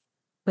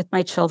with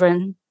my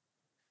children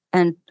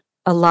and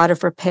a lot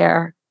of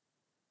repair.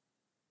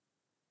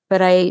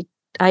 But I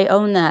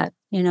own that,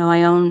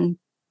 I own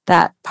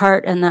that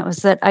part. And that was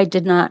that I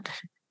did not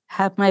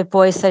have my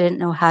voice. I didn't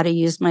know how to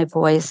use my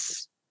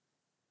voice.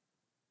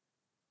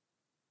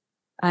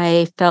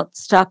 I felt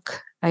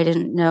stuck. I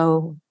didn't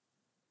know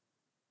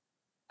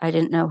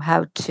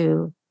how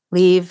to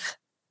leave.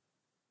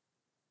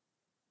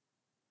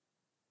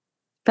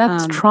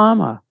 That's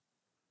trauma.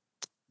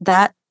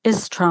 That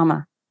is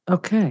trauma.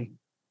 Okay.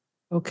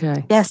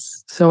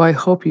 Yes. So I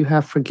hope you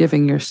have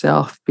forgiven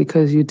yourself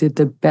because you did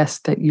the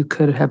best that you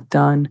could have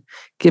done,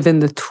 given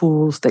the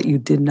tools that you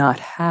did not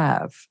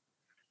have.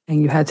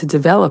 And you had to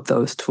develop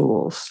those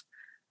tools.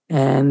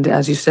 And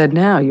as you said,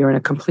 now you're in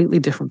a completely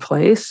different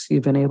place.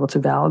 You've been able to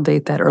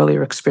validate that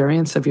earlier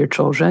experience of your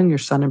children, your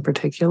son in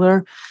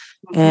particular,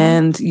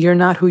 and you're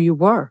not who you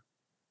were.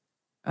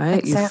 Right?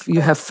 Exactly.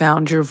 You have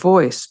found your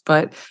voice,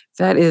 but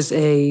that is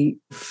a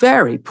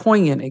very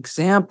poignant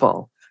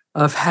example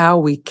of how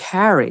we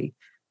carry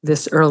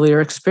this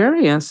earlier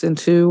experience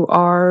into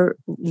our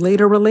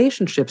later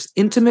relationships,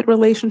 intimate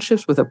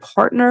relationships with a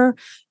partner.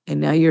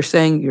 And now you're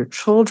saying your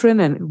children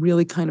and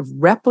really kind of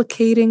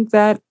replicating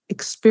that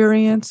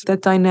experience,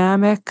 that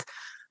dynamic.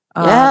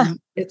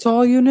 It's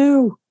all you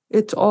knew.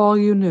 It's all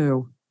you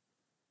knew.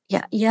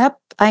 Yeah. Yep.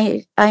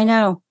 I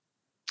know.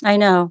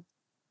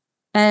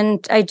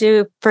 And I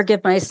do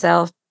forgive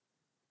myself.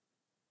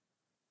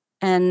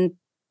 But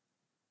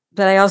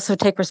I also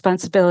take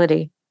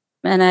responsibility.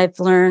 And I've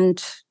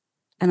learned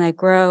and I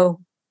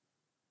grow.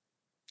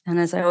 And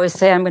as I always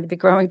say, I'm going to be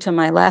growing to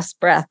my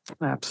last breath.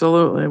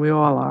 Absolutely. We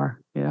all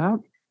are. Yeah.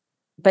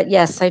 But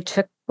yes, I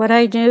took what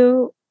I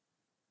knew.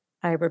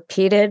 I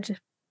repeated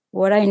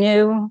what I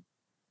knew.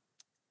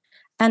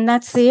 And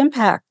that's the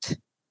impact.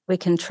 We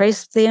can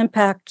trace the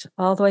impact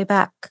all the way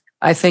back.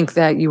 I think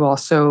that you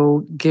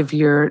also give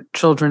your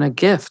children a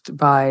gift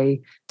by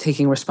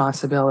taking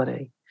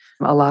responsibility.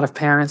 A lot of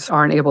parents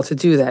aren't able to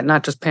do that,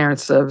 not just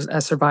parents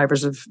as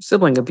survivors of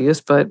sibling abuse,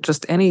 but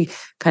just any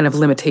kind of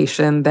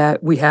limitation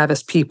that we have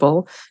as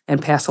people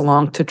and pass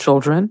along to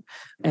children.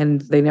 And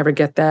they never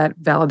get that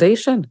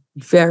validation.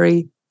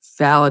 Very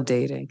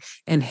validating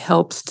and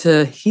helps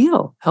to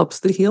heal, helps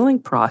the healing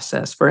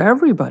process for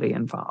everybody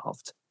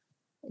involved.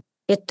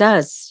 It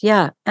does,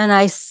 yeah. And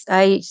I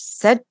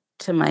said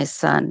to my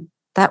son,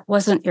 that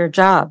wasn't your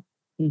job.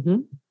 Mm-hmm.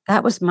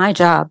 That was my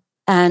job.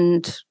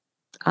 And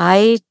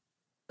I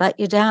let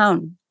you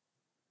down.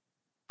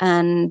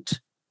 And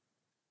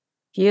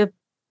you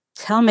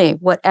tell me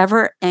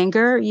whatever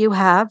anger you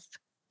have,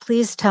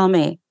 please tell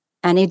me.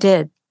 And he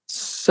did.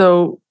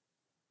 So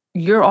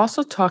you're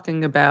also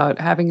talking about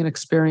having an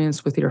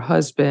experience with your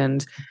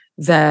husband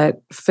that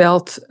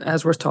felt,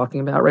 as we're talking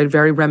about, right,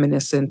 very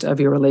reminiscent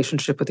of your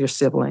relationship with your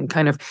sibling,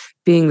 kind of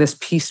being this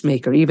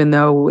peacemaker, even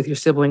though with your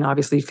sibling,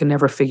 obviously, you can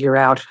never figure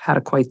out how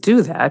to quite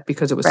do that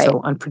because it was Right.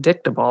 so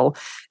unpredictable.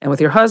 And with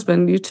your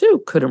husband, you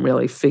too couldn't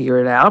really figure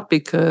it out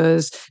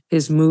because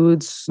his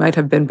moods might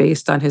have been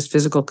based on his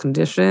physical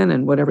condition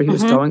and whatever he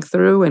was going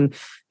through. And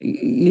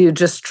you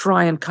just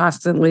try and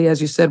constantly,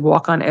 as you said,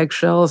 walk on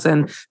eggshells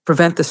and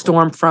prevent the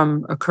storm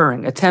from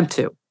occurring, attempt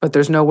to, but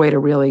there's no way to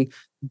really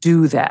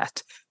do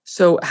that.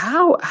 So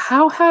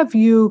how have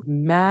you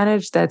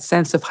managed that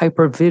sense of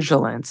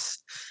hypervigilance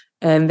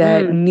and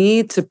that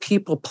need to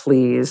people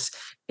please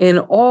in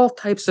all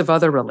types of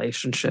other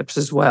relationships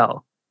as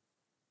well?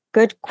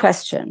 Good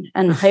question.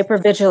 And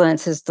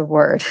hypervigilance is the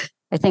word.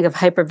 I think of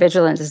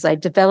hypervigilance as I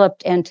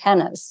developed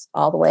antennas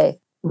all the way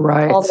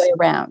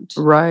around.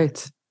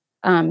 Right.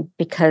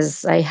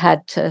 Because I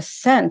had to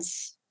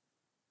sense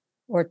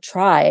or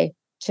try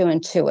to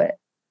intuit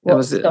what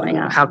was going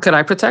on. How could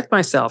I protect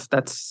myself?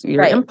 That's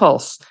your Right.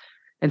 impulse.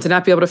 And to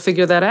not be able to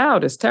figure that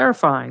out is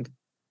terrifying.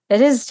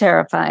 It is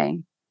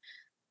terrifying.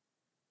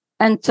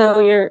 And so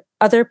your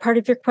other part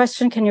of your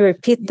question, can you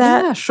repeat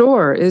that? Yeah,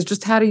 sure. Is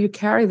just how do you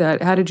carry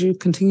that? How did you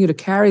continue to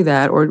carry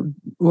that or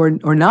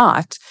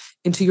not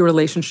into your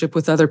relationship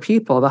with other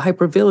people? The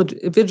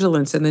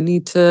hypervigilance and the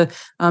need to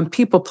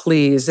people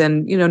please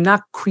and,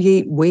 not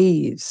create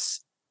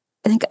waves.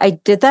 I think I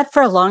did that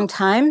for a long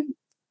time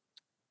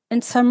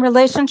in some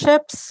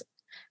relationships.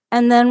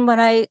 And then when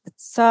I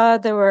saw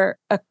there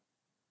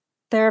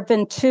have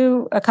been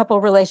a couple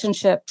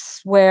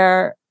relationships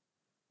where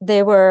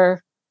they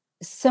were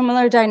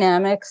similar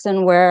dynamics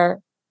and where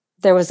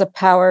there was a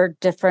power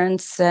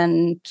difference.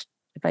 And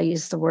if I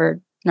use the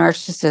word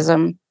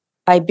narcissism,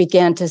 I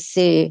began to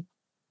see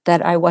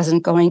that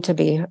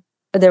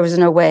there was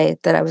no way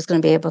that I was going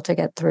to be able to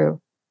get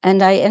through.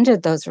 And I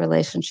ended those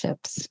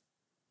relationships.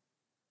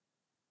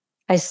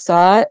 I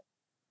saw it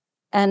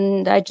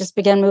and I just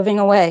began moving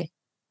away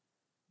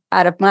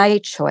out of my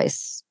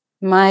choice,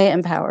 my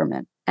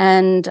empowerment.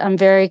 And I'm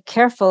very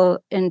careful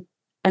and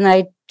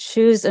I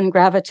choose and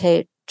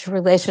gravitate to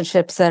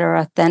relationships that are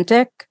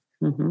authentic,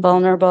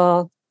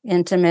 vulnerable,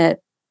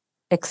 intimate,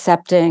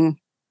 accepting.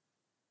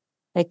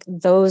 Like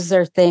those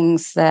are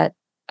things that,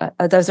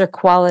 those are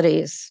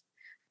qualities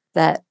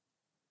that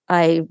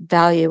I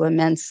value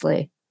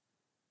immensely.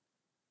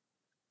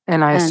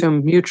 And I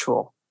assume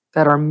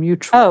that are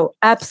mutual. Oh,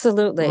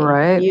 absolutely.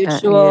 Right.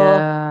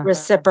 Mutual,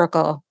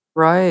 reciprocal.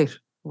 Right.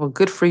 Well,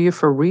 good for you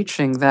for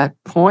reaching that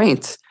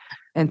point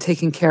and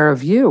taking care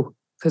of you,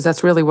 because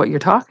that's really what you're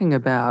talking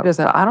about, is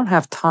that I don't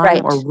have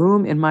time or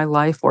room in my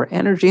life or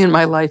energy in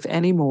my life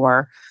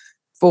anymore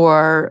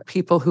for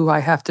people who I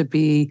have to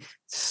be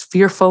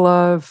fearful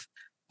of,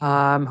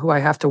 who I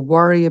have to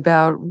worry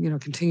about,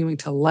 continuing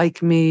to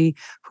like me,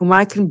 whom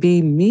I can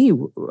be me.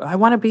 I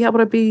want to be able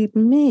to be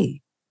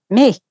me.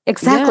 Me,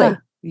 exactly.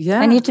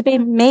 Yeah. I need to be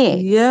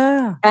me.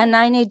 Yeah. And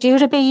I need you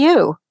to be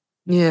you.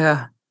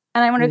 Yeah.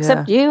 And I want to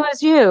accept you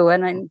as you,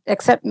 and I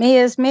accept me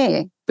as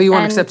me. But you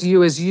want to accept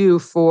you as you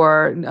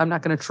I'm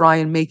not going to try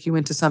and make you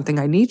into something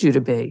I need you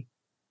to be.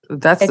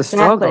 That's the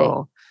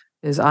struggle,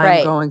 is I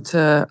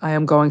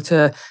am going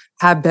to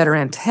have better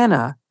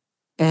antenna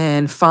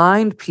and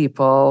find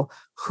people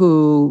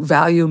who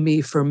value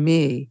me for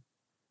me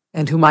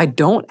and whom I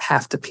don't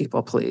have to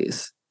people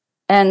please.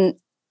 And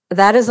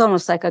that is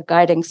almost like a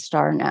guiding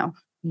star now.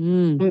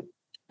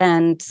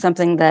 And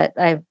something that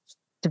I've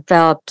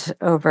developed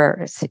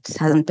over, it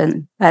hasn't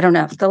been,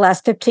 the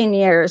last 15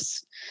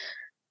 years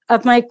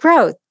of my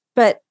growth.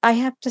 But I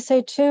have to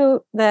say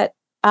too, that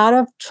out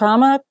of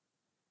trauma,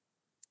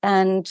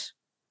 and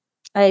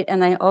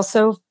I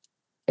also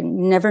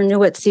never knew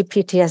what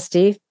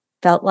CPTSD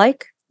felt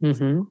like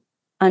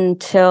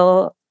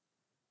until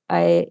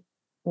I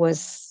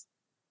was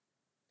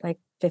like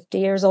 50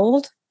 years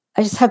old.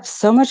 I just have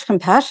so much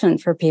compassion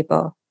for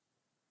people.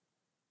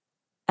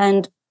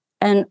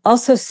 And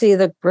also see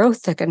the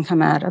growth that can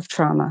come out of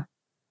trauma.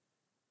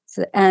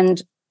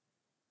 And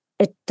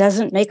it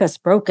doesn't make us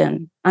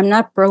broken. I'm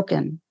not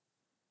broken.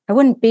 I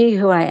wouldn't be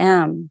who I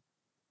am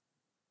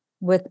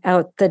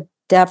without the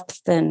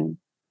depth and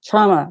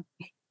trauma.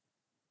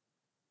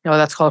 No,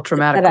 that's called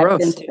traumatic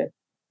growth.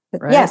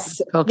 Right? Yes.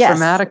 It's called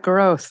traumatic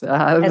growth.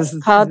 This is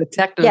the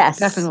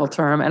technical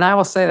term. And I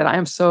will say that I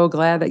am so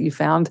glad that you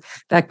found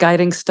that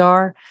guiding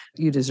star.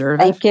 You deserve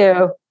it. Thank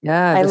you.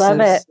 Yeah. I love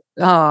it.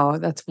 Oh,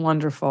 that's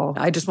wonderful.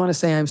 I just want to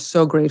say I'm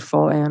so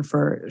grateful, Anne,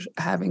 for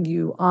having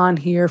you on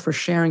here, for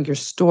sharing your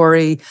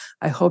story.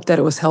 I hope that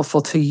it was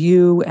helpful to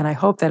you. And I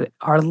hope that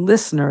our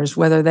listeners,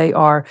 whether they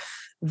are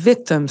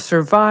victims,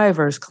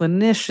 survivors,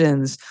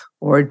 clinicians,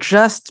 or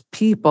just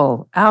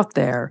people out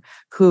there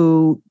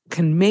who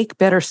can make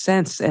better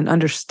sense and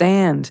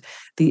understand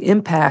the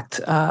impact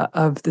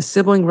of the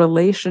sibling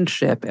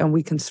relationship, and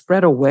we can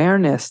spread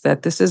awareness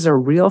that this is a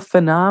real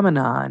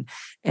phenomenon,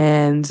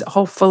 and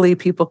hopefully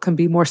people can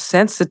be more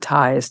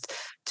sensitized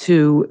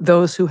to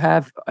those who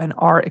have and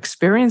are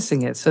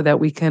experiencing it so that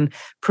we can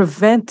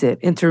prevent it,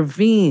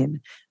 intervene,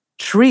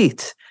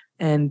 treat,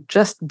 and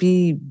just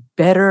be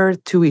better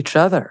to each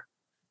other.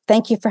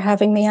 Thank you for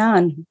having me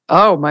on.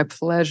 Oh, my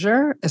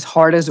pleasure. As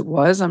hard as it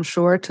was, I'm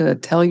sure, to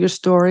tell your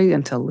story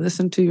and to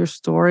listen to your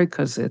story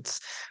because it's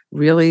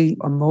really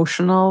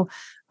emotional.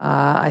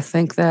 I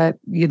think that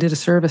you did a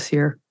service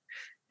here.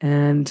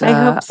 And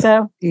I hope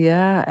so.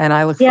 Yeah. And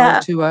I look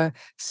forward to a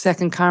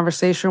second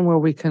conversation where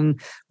we can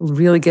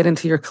really get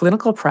into your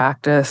clinical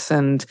practice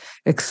and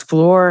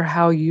explore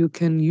how you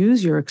can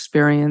use your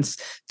experience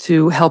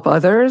to help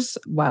others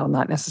while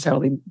not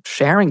necessarily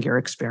sharing your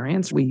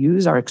experience. We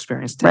use our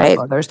experience to help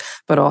others,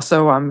 but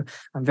also I'm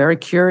very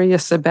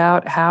curious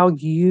about how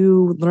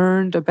you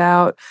learned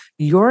about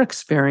your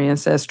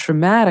experience as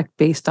traumatic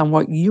based on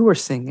what you were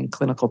seeing in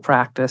clinical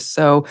practice.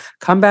 So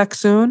come back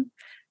soon.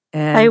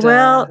 And, I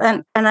will,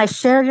 and I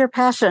share your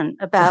passion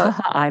about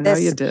I know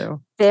you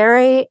do.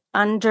 Very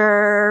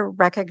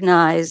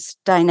under-recognized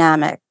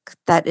dynamic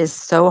that is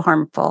so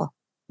harmful.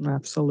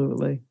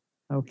 Absolutely.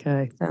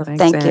 Okay. So Thanks,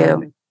 thank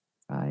Anne. you.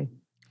 Bye.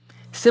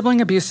 Sibling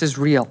abuse is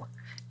real.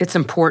 It's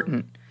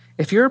important.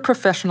 If you're a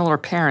professional or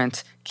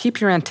parent,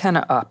 keep your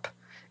antenna up.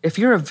 If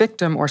you're a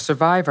victim or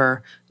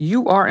survivor,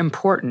 you are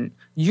important.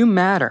 You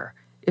matter.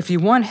 If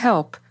you want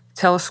help,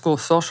 tell a school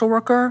social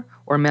worker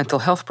or mental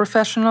health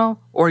professional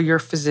or your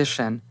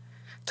physician.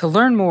 To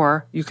learn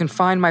more, you can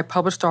find my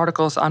published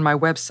articles on my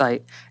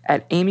website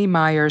at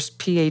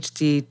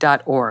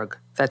amymyersphd.org.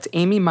 That's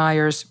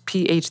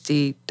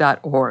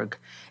amymyersphd.org.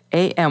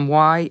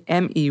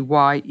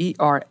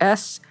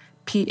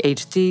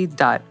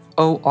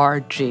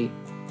 amymeyerphd.org.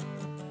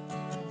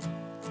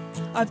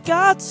 I've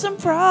got some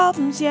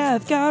problems, yeah,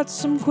 I've got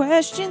some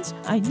questions.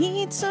 I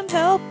need some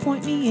help,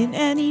 point me in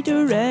any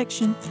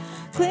direction.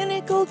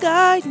 Clinical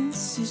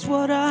guidance is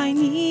what I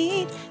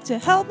need to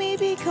help me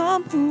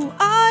become who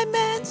I'm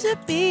meant to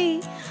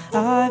be.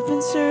 I've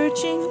been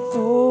searching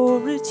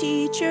for a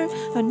teacher,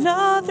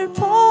 another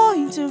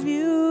point of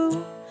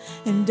view.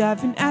 And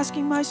I've been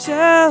asking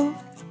myself,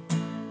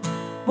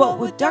 what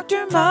would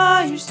Dr.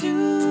 Myers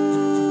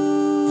do?